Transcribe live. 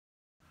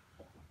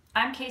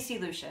I'm Casey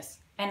Lucius,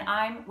 and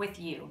I'm with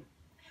you.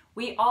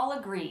 We all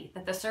agree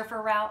that the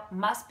surfer route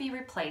must be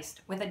replaced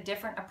with a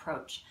different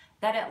approach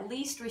that at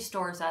least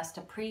restores us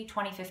to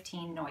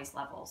pre-2015 noise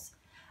levels.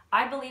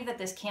 I believe that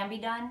this can be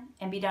done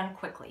and be done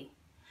quickly.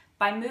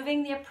 By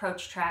moving the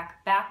approach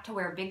track back to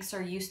where Big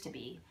Sur used to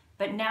be,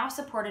 but now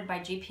supported by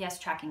GPS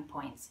tracking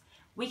points,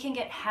 we can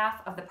get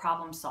half of the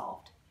problem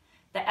solved.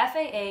 The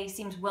FAA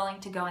seems willing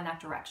to go in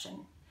that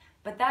direction,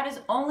 but that is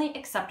only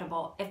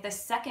acceptable if the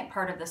second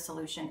part of the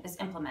solution is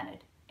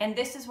implemented, and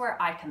this is where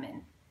I come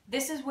in.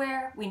 This is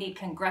where we need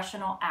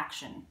congressional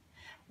action.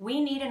 We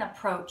need an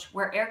approach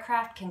where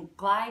aircraft can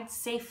glide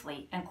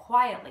safely and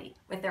quietly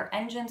with their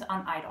engines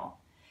on idle.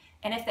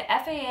 And if the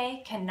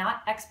FAA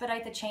cannot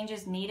expedite the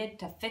changes needed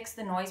to fix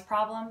the noise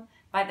problem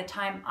by the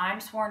time I'm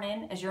sworn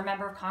in as your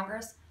member of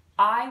Congress,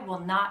 I will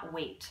not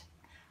wait.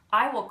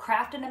 I will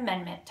craft an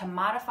amendment to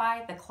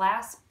modify the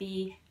Class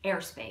B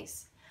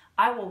airspace.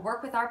 I will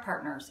work with our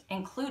partners,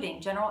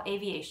 including General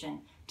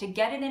Aviation, to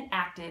get it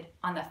enacted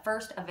on the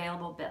first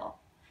available bill.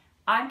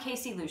 I'm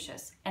Casey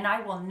Lucius, and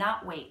I will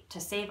not wait to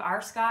save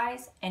our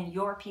skies and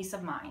your peace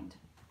of mind.